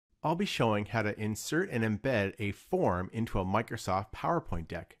I'll be showing how to insert and embed a form into a Microsoft PowerPoint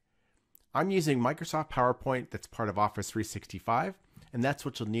deck. I'm using Microsoft PowerPoint that's part of Office 365, and that's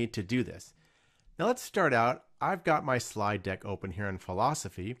what you'll need to do this. Now let's start out. I've got my slide deck open here in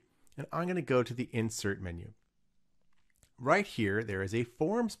Philosophy, and I'm going to go to the Insert menu. Right here, there is a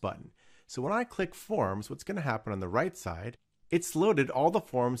Forms button. So when I click Forms, what's going to happen on the right side, it's loaded all the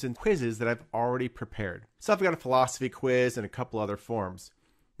forms and quizzes that I've already prepared. So I've got a philosophy quiz and a couple other forms.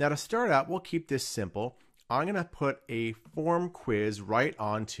 Now to start out, we'll keep this simple. I'm going to put a form quiz right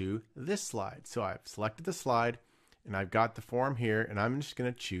onto this slide. So I've selected the slide and I've got the form here, and I'm just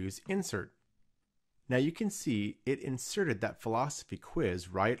going to choose Insert. Now you can see it inserted that philosophy quiz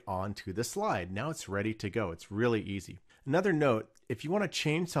right onto the slide. Now it's ready to go. It's really easy. Another note, if you want to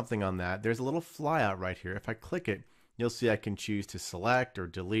change something on that, there's a little flyout right here. If I click it, you'll see I can choose to select or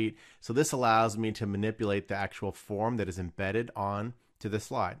delete. So this allows me to manipulate the actual form that is embedded on to the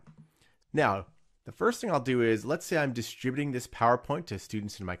slide. Now, the first thing I'll do is, let's say I'm distributing this PowerPoint to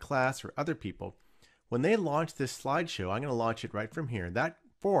students in my class or other people. When they launch this slideshow, I'm going to launch it right from here. That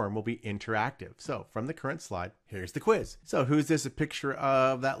form will be interactive. So from the current slide, here's the quiz. So who's this a picture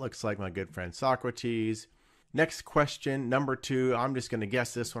of? That looks like my good friend Socrates. Next question, number 2, I'm just going to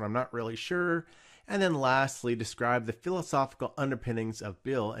guess this one, I'm not really sure. And then lastly, describe the philosophical underpinnings of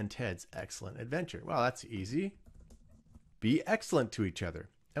Bill and Ted's excellent adventure. Well, that's easy. Be excellent to each other.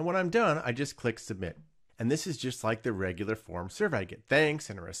 And when I'm done, I just click Submit. And this is just like the regular form survey. I get thanks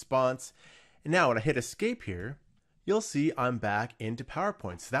and a response. And now when I hit Escape here, you'll see I'm back into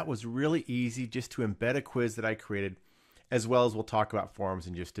PowerPoint. So that was really easy just to embed a quiz that I created, as well as we'll talk about forms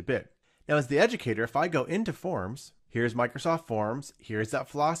in just a bit. Now as the educator, if I go into Forms, here's Microsoft Forms, here's that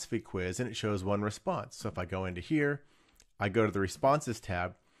philosophy quiz, and it shows one response. So if I go into here, I go to the Responses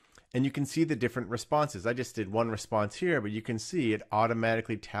tab, and you can see the different responses. I just did one response here, but you can see it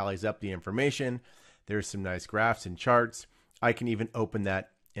automatically tallies up the information. There's some nice graphs and charts. I can even open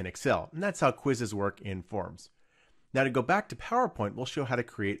that in Excel. And that's how quizzes work in Forms. Now to go back to PowerPoint, we'll show how to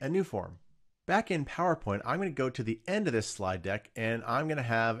create a new form. Back in PowerPoint, I'm going to go to the end of this slide deck, and I'm going to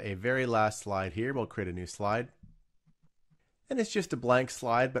have a very last slide here. We'll create a new slide. And it's just a blank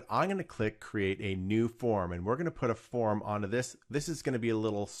slide, but I'm going to click Create a New Form, and we're going to put a form onto this. This is going to be a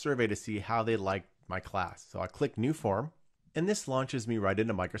little survey to see how they like my class. So I'll click New Form, and this launches me right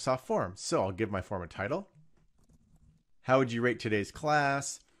into Microsoft Forms. So I'll give my form a title. How would you rate today's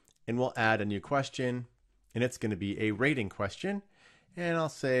class? And we'll add a new question, and it's going to be a rating question. And I'll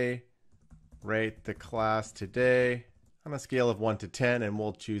say, rate the class today on a scale of 1 to 10, and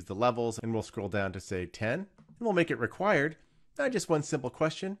we'll choose the levels, and we'll scroll down to say 10, and we'll make it required. Just one simple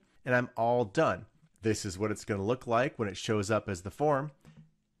question, and I'm all done. This is what it's going to look like when it shows up as the form.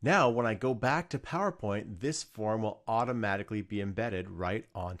 Now, when I go back to PowerPoint, this form will automatically be embedded right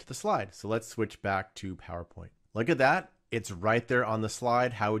onto the slide. So let's switch back to PowerPoint. Look at that. It's right there on the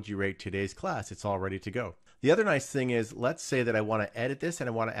slide. How would you rate today's class? It's all ready to go. The other nice thing is, let's say that I want to edit this and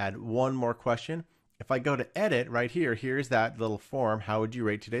I want to add one more question. If I go to Edit right here, here's that little form. How would you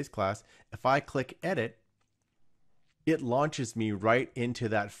rate today's class? If I click Edit, it launches me right into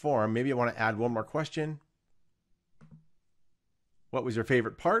that form. Maybe I want to add one more question. What was your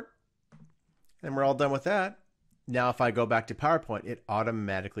favorite part? And we're all done with that. Now if I go back to PowerPoint, it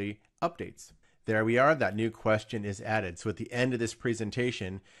automatically updates. There we are, that new question is added. So at the end of this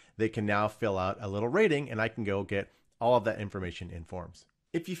presentation, they can now fill out a little rating, and I can go get all of that information in Forms.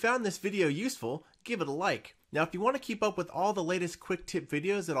 If you found this video useful, give it a like. Now, if you want to keep up with all the latest quick tip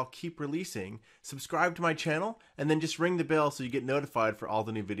videos that I'll keep releasing, subscribe to my channel, and then just ring the bell so you get notified for all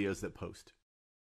the new videos that post.